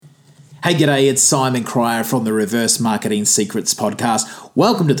Hey, g'day, it's Simon Cryer from the Reverse Marketing Secrets podcast.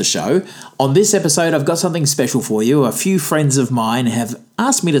 Welcome to the show. On this episode, I've got something special for you. A few friends of mine have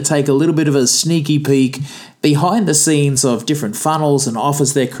asked me to take a little bit of a sneaky peek behind the scenes of different funnels and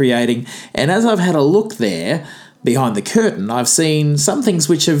offers they're creating. And as I've had a look there, behind the curtain, I've seen some things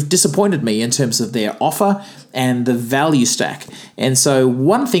which have disappointed me in terms of their offer and the value stack. And so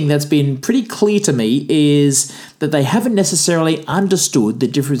one thing that's been pretty clear to me is that they haven't necessarily understood the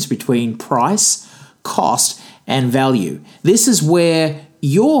difference between price, cost, and value. This is where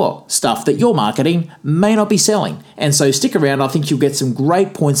your stuff that you're marketing may not be selling. And so stick around. I think you'll get some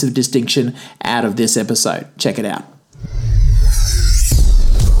great points of distinction out of this episode. Check it out.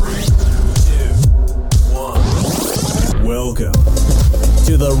 Welcome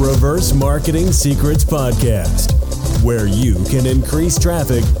to the Reverse Marketing Secrets Podcast, where you can increase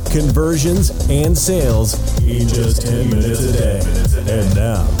traffic, conversions, and sales in just 10 minutes a day. And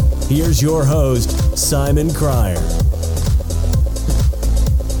now, here's your host, Simon Cryer.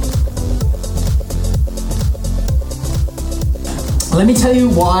 Let me tell you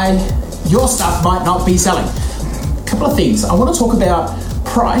why your stuff might not be selling. A couple of things. I want to talk about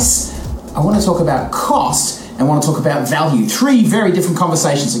price, I want to talk about cost, I want to talk about value. Three very different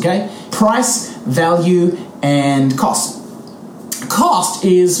conversations, okay? Price, value, and cost. Cost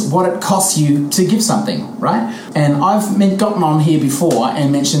is what it costs you to give something, right? And I've gotten on here before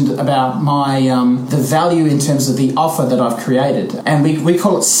and mentioned about my the value in terms of the offer that I've created. And we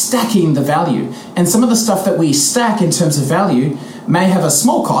call it stacking the value. And some of the stuff that we stack in terms of value may have a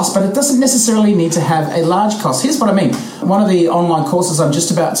small cost, but it doesn't necessarily need to have a large cost. Here's what I mean. One of the online courses I'm just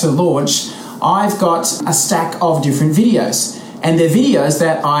about to launch, I've got a stack of different videos, and they're videos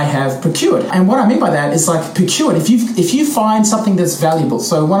that I have procured. And what I mean by that is like procured. If you find something that's valuable,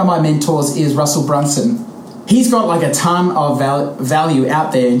 so one of my mentors is Russell Brunson. He's got like a ton of value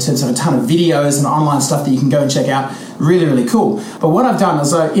out there in terms of a ton of videos and online stuff that you can go and check out. Really, really cool. But what I've done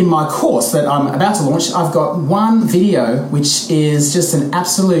is in my course that I'm about to launch, I've got one video which is just an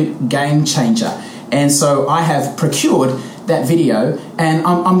absolute game changer. And so I have procured that video, and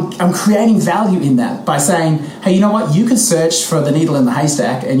I'm creating value in that by saying, hey, you know what? You could search for the needle in the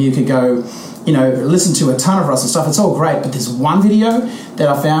haystack, and you could go, listen to a ton of Russell stuff. It's all great, but there's one video that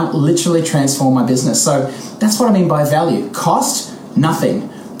I found literally transformed my business. So that's what I mean by value. Cost, nothing.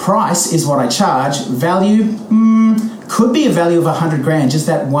 Price is what I charge. Value, could be a value of $100,000, just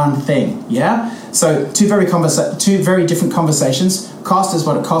that one thing. Yeah. So two very different conversations. Cost is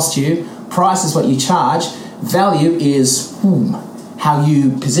what it costs you. Price is what you charge. Value is how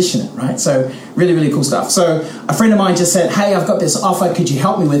you position it, right? So really, really cool stuff. So a friend of mine just said, hey, I've got this offer. Could you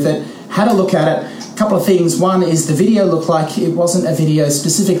help me with it? Had a look at it. A couple of things. One is the video looked like it wasn't a video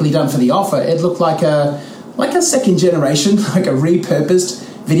specifically done for the offer. It looked like a second generation, like a repurposed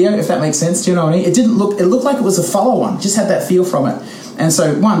video, if that makes sense. Do you know what I mean? It looked like it was a follow-on. Just had that feel from it. And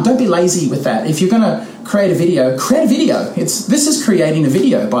so, one, don't be lazy with that. If you're going to create a video, create a video. This is creating a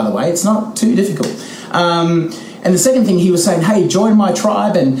video, by the way. It's not too difficult. And the second thing, he was saying, hey, join my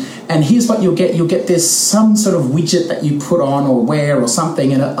tribe, and here's what you'll get. You'll get this some sort of widget that you put on or wear or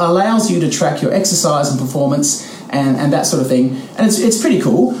something, and it allows you to track your exercise and performance and that sort of thing. And it's pretty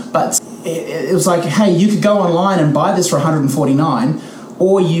cool, but it was like, hey, you could go online and buy this for $149,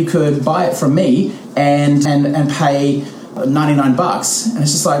 or you could buy it from me and pay $99. And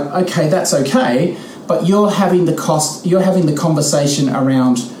it's just like, okay, that's okay, but you're having the conversation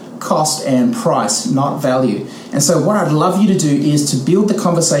around cost and price, not value. And so what I'd love you to do is to build the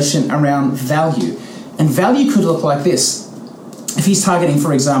conversation around value. And value could look like this. If he's targeting,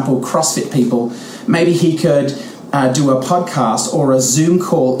 for example, CrossFit people, maybe he could do a podcast or a Zoom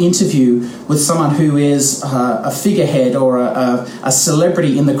call interview with someone who is a figurehead or a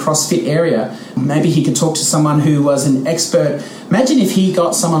celebrity in the CrossFit area. Maybe he could talk to someone who was an expert. Imagine if he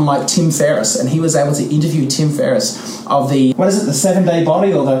got someone like Tim Ferriss and he was able to interview Tim Ferriss of the 7-day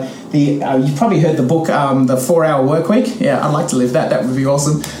body, or the you've probably heard the book, the 4-Hour Workweek. Yeah, I'd like to live that. That would be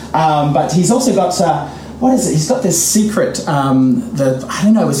awesome. But he's also got, what is it? He's got this secret, I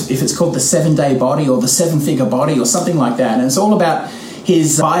don't know if it's called the 7-day body or the 7-figure body or something like that. And it's all about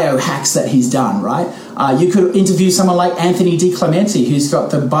his biohacks that he's done, right? You could interview someone like Anthony DiClemente, who's got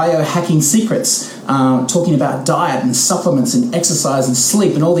the biohacking secrets, talking about diet and supplements and exercise and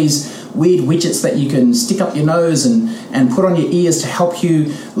sleep and all these weird widgets that you can stick up your nose and put on your ears to help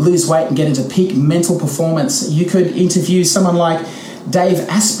you lose weight and get into peak mental performance. You could interview someone like Dave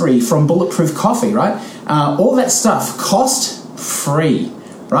Asprey from Bulletproof Coffee, right? All that stuff cost free,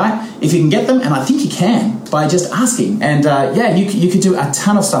 right? If you can get them, and I think you can by just asking. And you could do a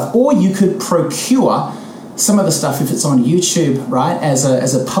ton of stuff, or you could procure some of the stuff, if it's on YouTube, right, as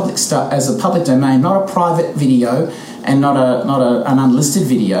a public domain, not a private video and not an unlisted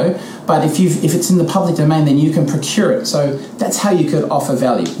video, but if it's in the public domain, then you can procure it. So that's how you could offer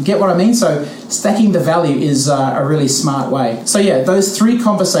value. Get what I mean? So stacking the value is a really smart way. So yeah, those three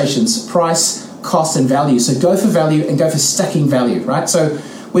conversations: price, cost, and value. So go for value and go for stacking value, right? So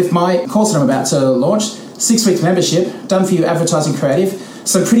with my course that I'm about to launch, 6 weeks membership, done for you, advertising creative,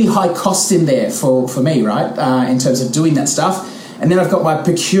 some pretty high costs in there for me, right, in terms of doing that stuff. And then I've got my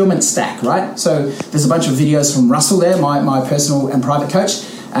procurement stack, right? So there's a bunch of videos from Russell there, my personal and private coach,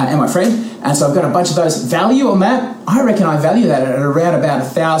 and my friend. And so I've got a bunch of those. Value on that, I reckon I value that at around about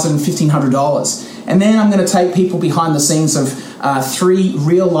 $1,000, $1,500. And then I'm going to take people behind the scenes of 3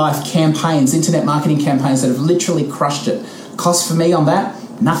 real-life campaigns, internet marketing campaigns that have literally crushed it. Cost for me on that,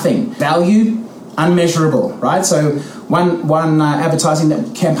 nothing. Value, unmeasurable, right? So one advertising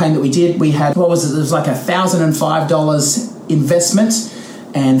campaign that we did, we had, what was it? It was like $1,005 investment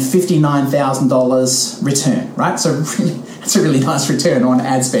and $59,000 return, right? So really, that's a really nice return on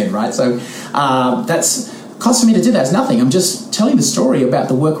ad spend, right? So that's cost for me to do that. It's nothing. I'm just telling the story about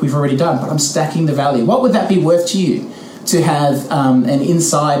the work we've already done, but I'm stacking the value. What would that be worth to you to have an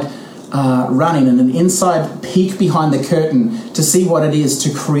inside running and an inside peek behind the curtain to see what it is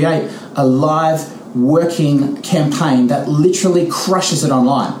to create a live working campaign that literally crushes it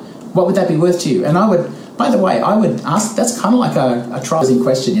online? What would that be worth to you? And I would, by the way, I would ask, that's kind of like a trial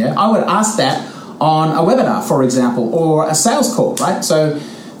question, yeah? I would ask that on a webinar, for example, or a sales call, right? So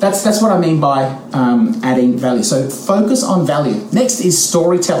that's what I mean by adding value. So focus on value. Next is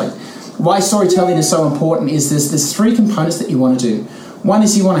storytelling. Why storytelling is so important is there's 3 components that you want to do. One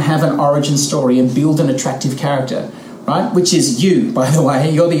is you want to have an origin story and build an attractive character, right? Which is you, by the way.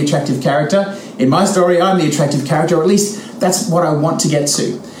 You're the attractive character. In my story, I'm the attractive character, or at least that's what I want to get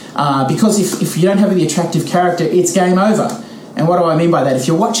to. Because if you don't have the attractive character, it's game over. And what do I mean by that? If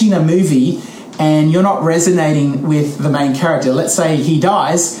you're watching a movie and you're not resonating with the main character, let's say he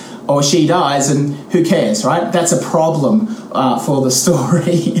dies or she dies, and who cares, right? That's a problem for the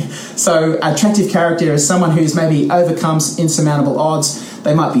story. So attractive character is someone who's maybe overcomes insurmountable odds.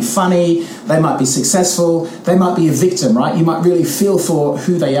 They might be funny, they might be successful, they might be a victim, right? You might really feel for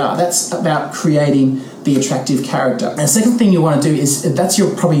who they are. That's about creating the attractive character. And the second thing you want to do is, that's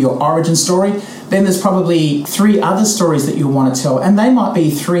probably your origin story. Then there's probably 3 other stories that you want to tell, and they might be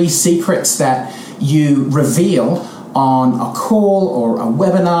 3 secrets that you reveal on a call or a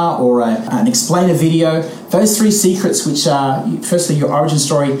webinar or an explainer video. Those 3 secrets, which are firstly your origin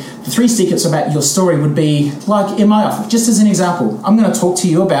story, the 3 secrets about your story would be like in my offer. Just as an example, I'm going to talk to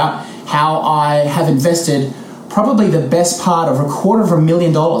you about how I have invested probably the best part of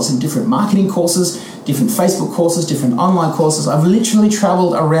 $250,000 in different marketing courses, different Facebook courses, different online courses. I've literally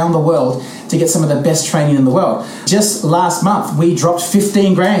traveled around the world to get some of the best training in the world. Just last month, we dropped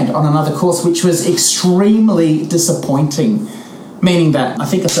 15 grand on another course, which was extremely disappointing, meaning that I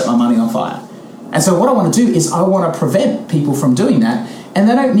think I set my money on fire. And so what I want to do is I want to prevent people from doing that, and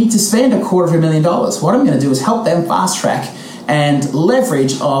they don't need to spend $250,000. What I'm going to do is help them fast track and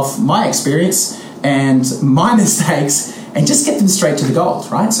leverage off my experience and my mistakes and just get them straight to the gold,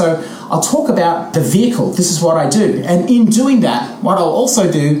 right? So I'll talk about the vehicle. This is what I do. And in doing that, what I'll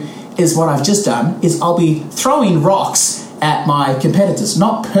also do is what I've just done is I'll be throwing rocks at my competitors.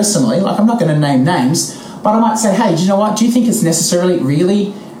 Not personally, like I'm not going to name names, but I might say, hey, do you know what? Do you think it's necessarily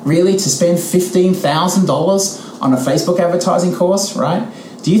really to spend $15,000 on a Facebook advertising course, right?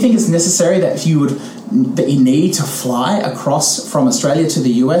 Do you think it's necessary that you need to fly across from Australia to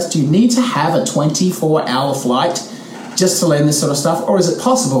the US? Do you need to have a 24-hour flight just to learn this sort of stuff? Or is it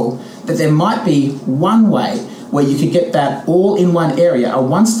possible that there might be one way where you could get that all in one area, a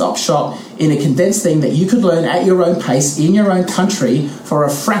one-stop shop in a condensed thing that you could learn at your own pace in your own country for a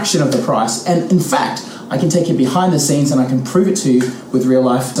fraction of the price? And in fact, I can take you behind the scenes and I can prove it to you with real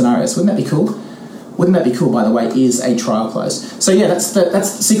life scenarios. Wouldn't that be cool? Wouldn't that be cool, by the way, is a trial close. So yeah, that's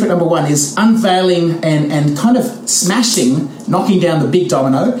secret number 1 is unveiling and kind of smashing, knocking down the big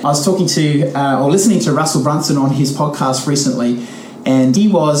domino. I was talking to or listening to Russell Brunson on his podcast recently, and he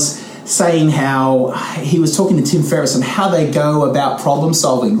was saying how he was talking to Tim Ferriss and how they go about problem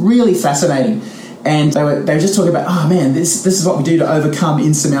solving. Really fascinating. And they were just talking about, oh man, this is what we do to overcome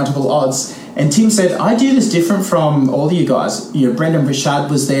insurmountable odds. And Tim said, I do this different from all of you guys. You know, Brendan Burchard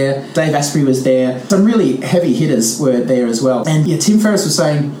was there, Dave Asprey was there, some really heavy hitters were there as well. And yeah, Tim Ferriss was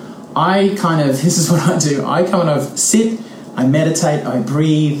saying, this is what I do. I kind of sit, I meditate, I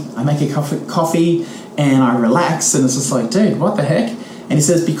breathe, I make a coffee, and I relax. And it's just like, dude, what the heck? And he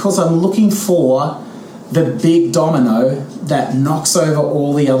says, because I'm looking for the big domino that knocks over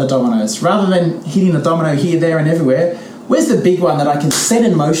all the other dominoes. Rather than hitting a domino here, there, and everywhere, where's the big one that I can set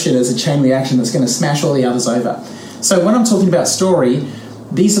in motion as a chain reaction that's going to smash all the others over? So when I'm talking about story,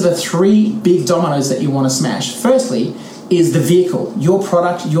 these are the 3 big dominoes that you want to smash. Firstly is the vehicle, your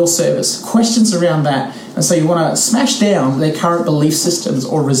product, your service, questions around that. And so you want to smash down their current belief systems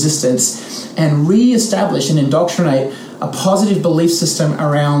or resistance and re-establish and indoctrinate a positive belief system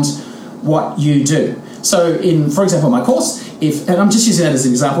around what you do. So for example, my course, and I'm just using that as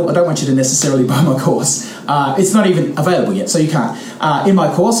an example, I don't want you to necessarily buy my course. It's not even available yet, so you can't. In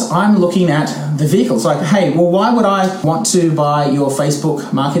my course, I'm looking at the vehicles. Like, hey, well, why would I want to buy your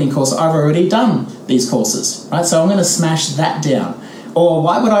Facebook marketing course? I've already done these courses, right? So I'm going to smash that down. Or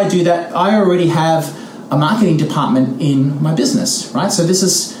why would I do that? I already have a marketing department in my business, right? So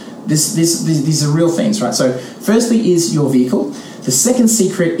these are real things, right? So firstly is your vehicle. The second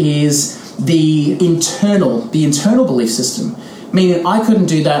secret is the internal belief system. Meaning I couldn't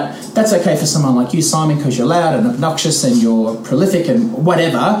do that. That's okay for someone like you, Simon, because you're loud and obnoxious and you're prolific and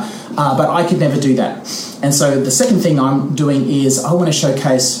whatever, but I could never do that. And so the second thing I'm doing is I want to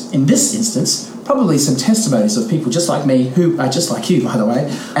showcase, in this instance, probably some testimonies of people just like me, who are just like you, by the way,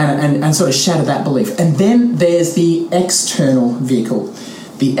 and sort of shatter that belief. And then there's the external vehicle.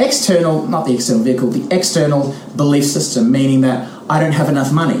 The external belief system, meaning that I don't have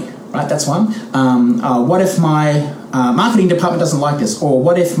enough money, right? That's one. What if my marketing department doesn't like this? Or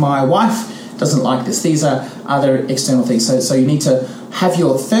what if my wife doesn't like this? These are other external things. So you need to have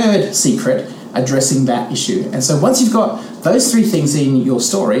your third secret addressing that issue. And so once you've got those 3 things in your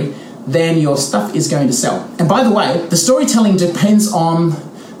story, then your stuff is going to sell. And by the way, the storytelling depends on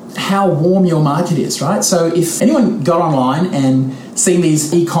how warm your market is, right? So if anyone got online and seen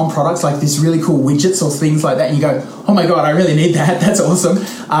these e-com products, like these really cool widgets or things like that, and you go, oh my God, I really need that, that's awesome.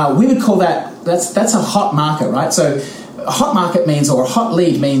 We would call that's a hot market, right? So a hot market means, or a hot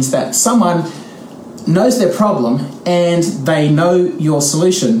lead means that someone knows their problem and they know your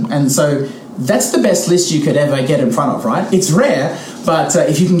solution. And so that's the best list you could ever get in front of, right? It's rare, but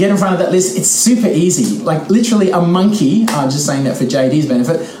if you can get in front of that list, it's super easy. Like literally a monkey, I'm just saying that for JD's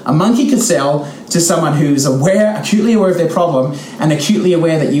benefit, a monkey could sell to someone who's acutely aware of their problem and acutely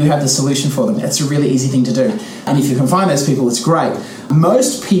aware that you have the solution for them. That's a really easy thing to do. And if you can find those people, it's great.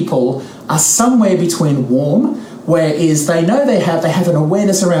 Most people are somewhere between warm, whereas they know they have an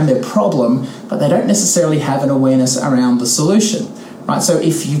awareness around their problem, but they don't necessarily have an awareness around the solution. Right, so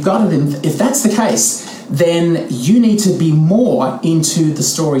if you've got it, if that's the case, then you need to be more into the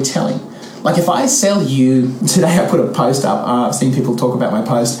storytelling. Like if I sell you today, I put a post up. I've seen people talk about my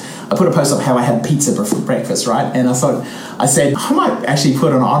post. I put a post up how I had pizza for breakfast, right? And I said I might actually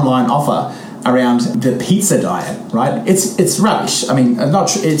put an online offer around the pizza diet, right? It's rubbish. I mean,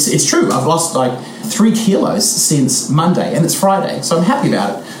 it's true. I've lost like 3 kilos since Monday, and it's Friday, so I'm happy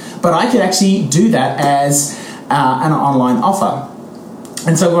about it. But I could actually do that as an online offer.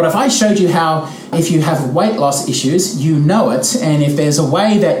 And so what if I showed you how if you have weight loss issues, you know it, and if there's a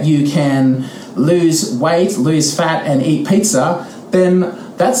way that you can lose weight, lose fat, and eat pizza,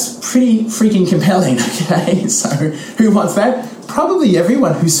 then that's pretty freaking compelling, okay? So who wants that? Probably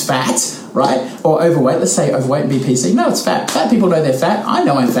everyone who's fat, right? Or overweight. Let's say overweight and be PC. No, it's fat. Fat people know they're fat. I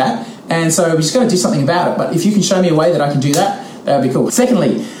know I'm fat. And so we just got to do something about it. But if you can show me a way that I can do that, that would be cool.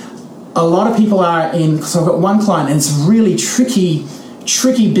 Secondly, a lot of people are so I've got one client, and it's a really tricky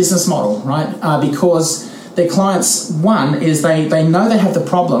business model, right? Because their clients, one, is they know they have the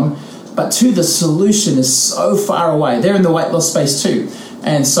problem, but two, the solution is so far away. They're in the weight loss space too.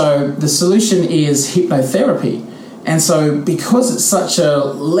 And so the solution is hypnotherapy. And so because it's such a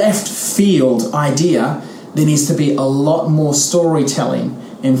left field idea, there needs to be a lot more storytelling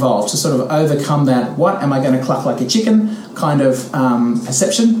involved to sort of overcome that what am I going to cluck like a chicken kind of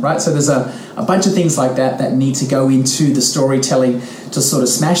perception, right? So there's a bunch of things like that need to go into the storytelling to sort of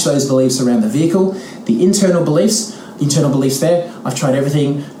smash those beliefs around the vehicle. The internal beliefs there, I've tried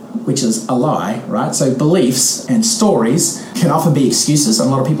everything, which is a lie, right? So beliefs and stories can often be excuses. A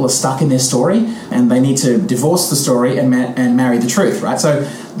lot of people are stuck in their story and they need to divorce the story and marry the truth, right? So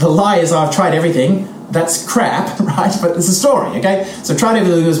the lie is I've tried everything. That's crap, right? But it's a story, okay? So tried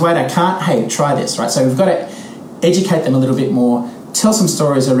everything, lose weight, I can't, hey, try this, right? So we've got to educate them a little bit more, tell some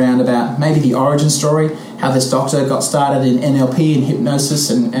stories around about maybe the origin story, how this doctor got started in NLP and hypnosis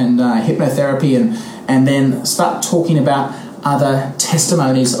and hypnotherapy, and then start talking about other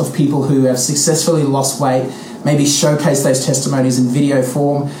testimonies of people who have successfully lost weight, maybe showcase those testimonies in video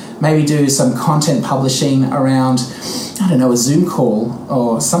form, maybe do some content publishing around, I don't know, a Zoom call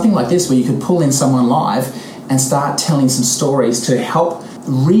or something like this where you could pull in someone live and start telling some stories to help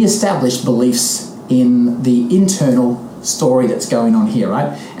re-establish beliefs in the internal story that's going on here,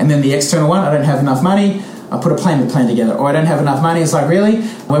 right? And then the external one, I don't have enough money, I put a payment plan together, or I don't have enough money. It's like, really?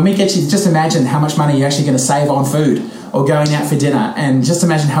 When we get you, just imagine how much money you're actually going to save on food or going out for dinner, and just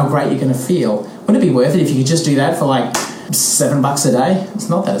imagine how great you're going to feel. Wouldn't it be worth it if you could just do that for like $7 a day? It's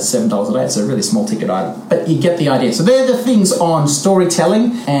not that it's $7 a day, it's a really small ticket item, but you get the idea. So they're the things on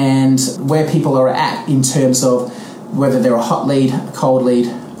storytelling and where people are at in terms of whether they're a hot lead, a cold lead,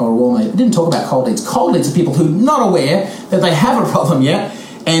 or a warm lead. I didn't talk about cold leads. Cold leads are people who are not aware that they have a problem yet,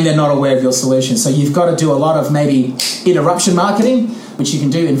 and they're not aware of your solution. So you've got to do a lot of maybe interruption marketing, which you can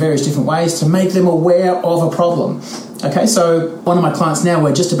do in various different ways to make them aware of a problem. Okay, so one of my clients now,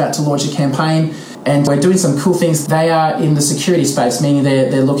 we're just about to launch a campaign, and we're doing some cool things. They are in the security space, meaning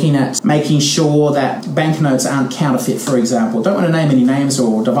they're looking at making sure that banknotes aren't counterfeit, for example. Don't want to name any names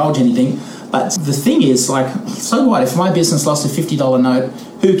or divulge anything, but the thing is, like, so what? If my business lost a $50 note,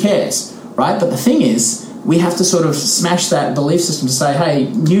 who cares, right? But the thing is, we have to sort of smash that belief system to say,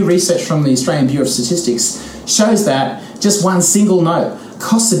 hey, new research from the Australian Bureau of Statistics shows that just one single note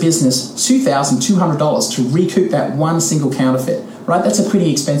costs a business $2,200 to recoup that one single counterfeit, right? That's a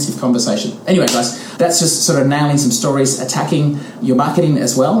pretty expensive conversation. Anyway, guys, that's just sort of nailing some stories, attacking your marketing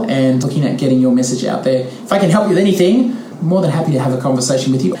as well, and looking at getting your message out there. If I can help you with anything, more than happy to have a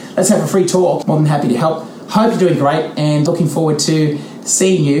conversation with you. Let's have a free talk. More than happy to help. Hope you're doing great, and looking forward to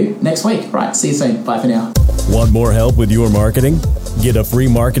seeing you next week. Right, see you soon. Bye for now. Want more help with your marketing? Get a free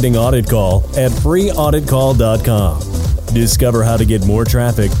marketing audit call at freeauditcall.com. Discover how to get more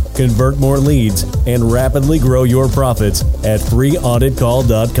traffic, convert more leads, and rapidly grow your profits at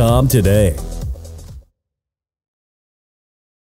freeauditcall.com today.